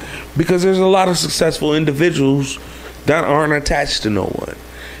event, because there's a lot of successful individuals that aren't attached to no one,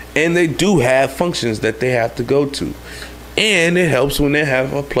 and they do have functions that they have to go to. And it helps when they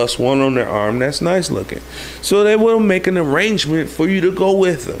have a +1 on their arm that's nice looking. So they will make an arrangement for you to go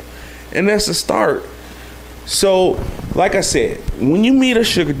with them. And that's a start. So, like I said, when you meet a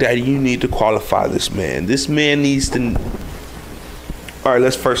sugar daddy, you need to qualify this man. This man needs to... All right,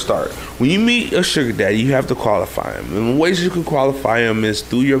 let's first start. When you meet a sugar daddy, you have to qualify him. And the ways you can qualify him is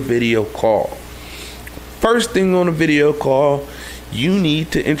through your video call. First thing on a video call, you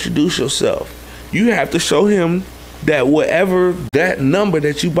need to introduce yourself. You have to show him that whatever that number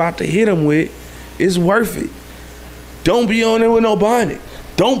that you about to hit him with is worth it. Don't be on there with no bonnet.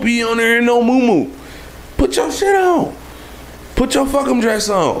 Don't be on there in no moo-moo. Put your shit on. Put your fucking dress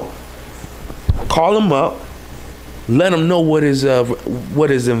on. Call him up. Let him know what his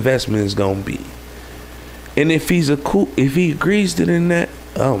investment is gonna be. And if he agrees to that,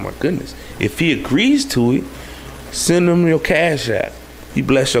 Oh my goodness. If he agrees to it, send him your cash app. You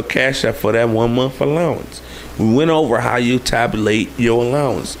bless your cash app for that 1 month allowance. We went over how you tabulate your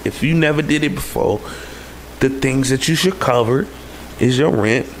allowance. If you never did it before, the things that you should cover is your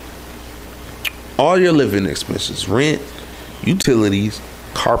rent, all your living expenses, rent, utilities,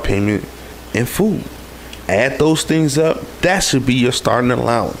 car payment, and food. Add those things up. That should be your starting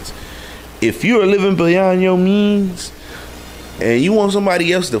allowance. If you are living beyond your means and you want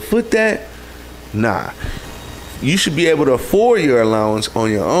somebody else to foot that, nah. You should be able to afford your allowance on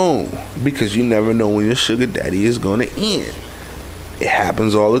your own, because you never know when your sugar daddy is going to end. It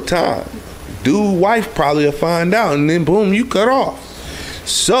happens all the time. Dude, wife probably will find out, and then boom, you cut off.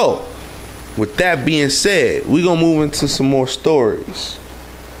 So, with that being said, we're going to move into some more stories.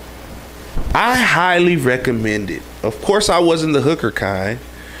 I highly recommend it. Of course, I wasn't the hooker kind,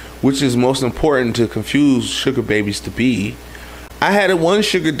 which is most important to confuse sugar babies to be. I had one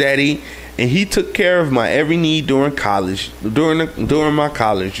sugar daddy, and he took care of my every need during college, during my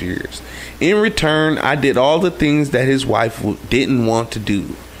college years. In return, I did all the things that his wife didn't want to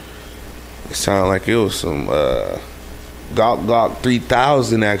do. It sounded like it was some Gawk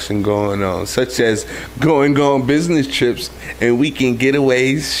 3000 action going on, such as going on business trips and weekend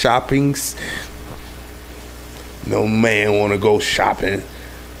getaways, shoppings. No man want to go shopping.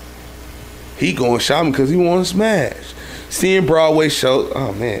 He going shopping because he want to smash. Seeing Broadway shows.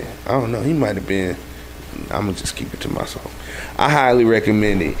 Oh man, I don't know. He might have been. I'm gonna just keep it to myself. I highly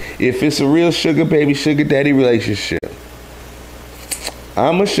recommend it. If it's a real sugar baby, sugar daddy relationship.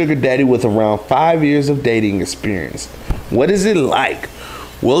 I'm a sugar daddy with around 5 years of dating experience. What is it like?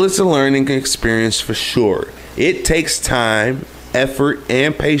 Well, it's a learning experience for sure. It takes time, effort,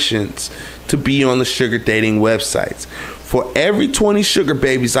 and patience to be on the sugar dating websites. For every 20 sugar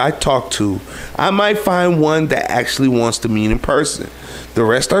babies I talk to, I might find one that actually wants to meet in person. The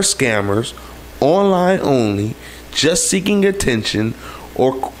rest are scammers, online only, just seeking attention,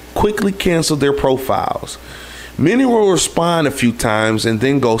 or quickly cancel their profiles. Many will respond a few times and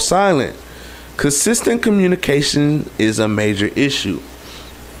then go silent. Consistent communication is a major issue.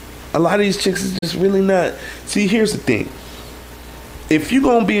 A lot of these chicks is just really not. See, here's the thing. If you're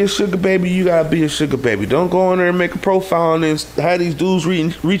going to be a sugar baby, you got to be a sugar baby. Don't go on there and make a profile and then have these dudes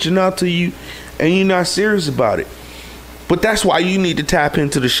reaching out to you and you're not serious about it. But that's why you need to tap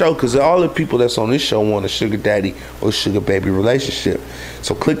into the show, because all the people that's on this show want a sugar daddy or sugar baby relationship.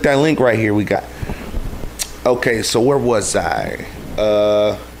 So click that link right here we got. Okay, so where was I?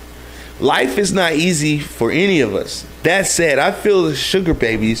 Life is not easy for any of us. That said, I feel that sugar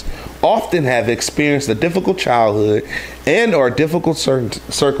babies often have experienced a difficult childhood and or difficult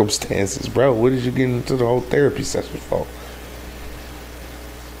circumstances. Bro, what did you get into the whole therapy session for?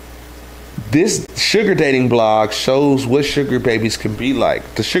 This sugar dating blog shows what sugar babies can be like.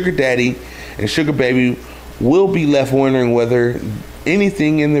 The sugar daddy and sugar baby will be left wondering whether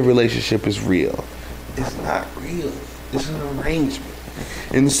anything in the relationship is real. It's not real. It's an arrangement.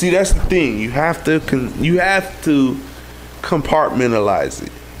 And see, that's the thing. You have to compartmentalize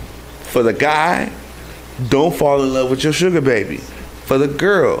it. For the guy, don't fall in love with your sugar baby. For the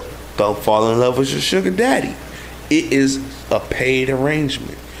girl, don't fall in love with your sugar daddy. It is a paid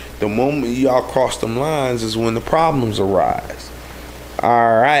arrangement. The moment y'all cross them lines is when the problems arise.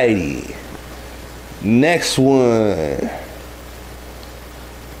 Alrighty. Next one.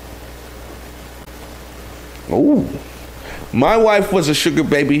 Ooh. My wife was a sugar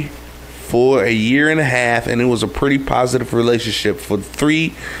baby for 1.5 years, and it was a pretty positive relationship for the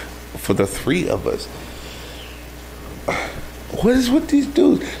three of us. What is with these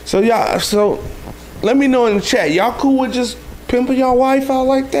dudes? So let me know in the chat. Y'all cool with just pimping y'all wife out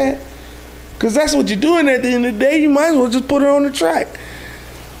like that? Because that's what you're doing at the end of the day. You might as well just put her on the track.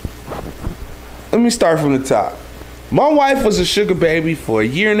 Let me start from the top. My wife was a sugar baby for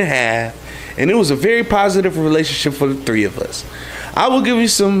 1.5 years, and it was a very positive relationship for the three of us. I will give you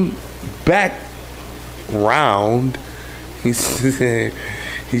some background. He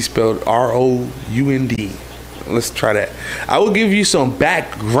spelled R-O-U-N-D. Let's try that. I will give you some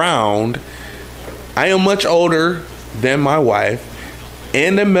background. I am much older than my wife,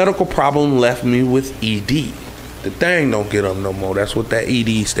 and the medical problem left me with ED. The thing don't get up no more. That's what that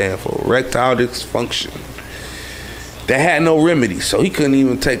ED stand for. Erectile dysfunction. That had no remedy, so he couldn't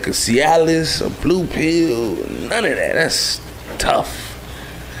even take a Cialis, a blue pill, none of that. That's tough.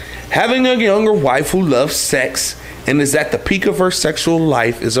 Having a younger wife who loves sex and is at the peak of her sexual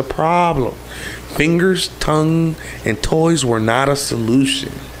life is a problem. Fingers, tongue, and toys were not a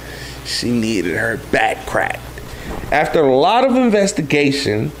solution. She needed her back cracked. After a lot of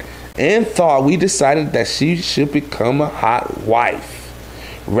investigation and thought, we decided that she should become a hot wife.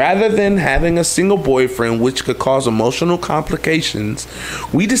 Rather than having a single boyfriend, which could cause emotional complications,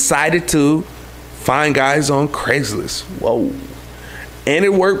 we decided to find guys on Craigslist. Whoa. And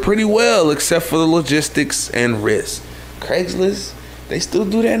it worked pretty well, except for the logistics and risk. Craigslist, they still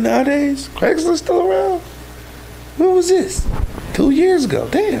do that nowadays? Craigslist still around? When was this? 2 years ago.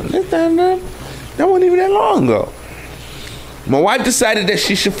 Damn, that wasn't even that long ago. My wife decided that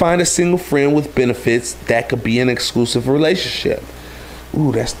she should find a single friend with benefits that could be an exclusive relationship.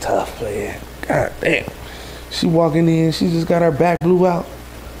 Ooh, that's tough, man. God damn. She walking in, she just got her back blew out.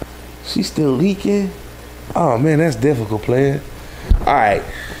 She still leaking. Oh, man, that's difficult, player. All right.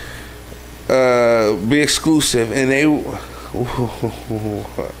 Be exclusive. And they...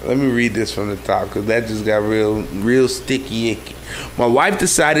 let me read this from the top, because that just got real sticky icky. My wife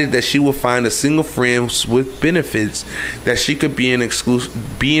decided that she would find a single friend with benefits that she could be in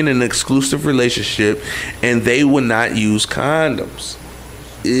an exclusive relationship, and they would not use condoms.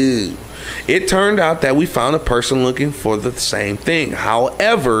 Ew. It turned out that we found a person looking for the same thing.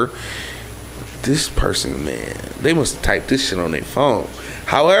 However, this person, man, they must have typed this shit on their phone.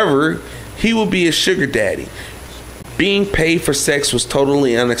 However, he will be a sugar daddy. Being paid for sex was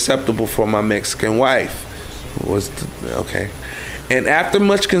totally unacceptable for my Mexican wife. Okay. And after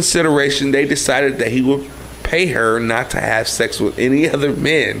much consideration, they decided that he would pay her not to have sex with any other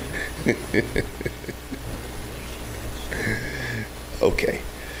men. Okay.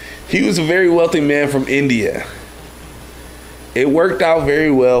 He was a very wealthy man from India. It worked out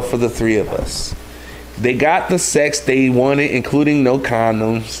very well for the three of us. They got the sex they wanted, including no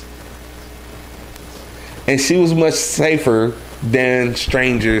condoms. And she was much safer than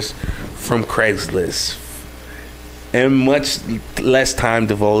strangers from Craigslist. And much less time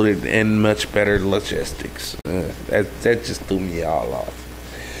devoted and much better logistics. That just threw me all off.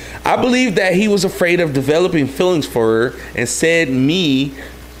 I believe that he was afraid of developing feelings for her and said to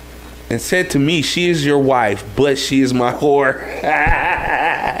me, she is your wife, but she is my whore.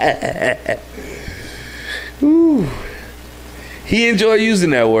 Ooh. He enjoyed using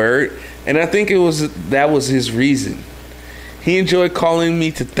that word, and I think that was his reason. He enjoyed calling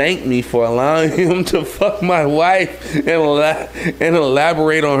me to thank me for allowing him to fuck my wife and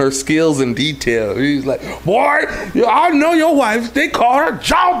elaborate on her skills in detail. He's like, boy, I know your wife. They call her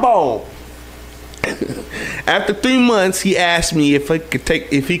Jawbone. After 3 months, he asked me if he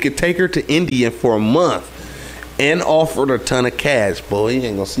could take her to India for a month and offered a ton of cash. Boy, he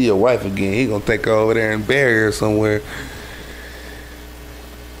ain't gonna see your wife again. He gonna take her over there and bury her somewhere.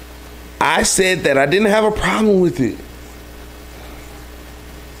 I said that I didn't have a problem with it.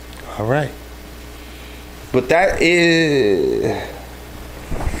 All right. But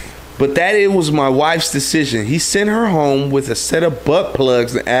it was my wife's decision. He sent her home with a set of butt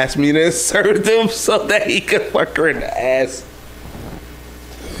plugs and asked me to insert them so that he could fuck her in the ass.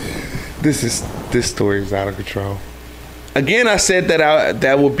 This story is out of control. Again, I said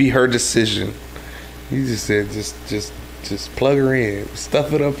that would be her decision. He just said just plug her in,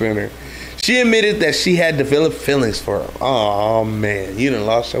 stuff it up in her. She admitted that she had developed feelings for him. Oh man, you done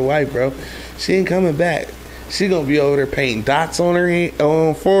lost your wife, bro. She ain't coming back. She gonna be over there painting dots on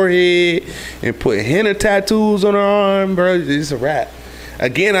her forehead and putting henna tattoos on her arm, bro. It's a wrap.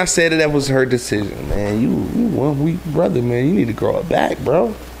 Again, I said that was her decision, man. You one weak brother, man. You need to grow it back,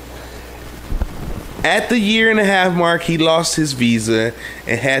 bro. At the 1.5 year mark, he lost his visa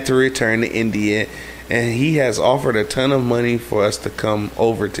and had to return to India. And he has offered a ton of money for us to come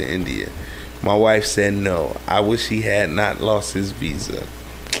over to India. My wife said no. I wish he had not lost his visa.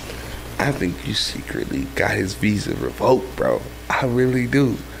 I think you secretly got his visa revoked, bro. I really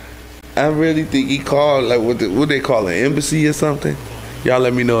do. I really think he called, like, what they call an embassy or something. Y'all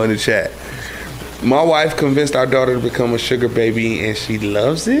let me know in the chat. My wife convinced our daughter to become a sugar baby, and she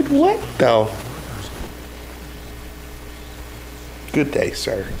loves it? What the? Good day,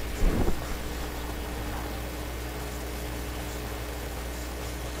 sir.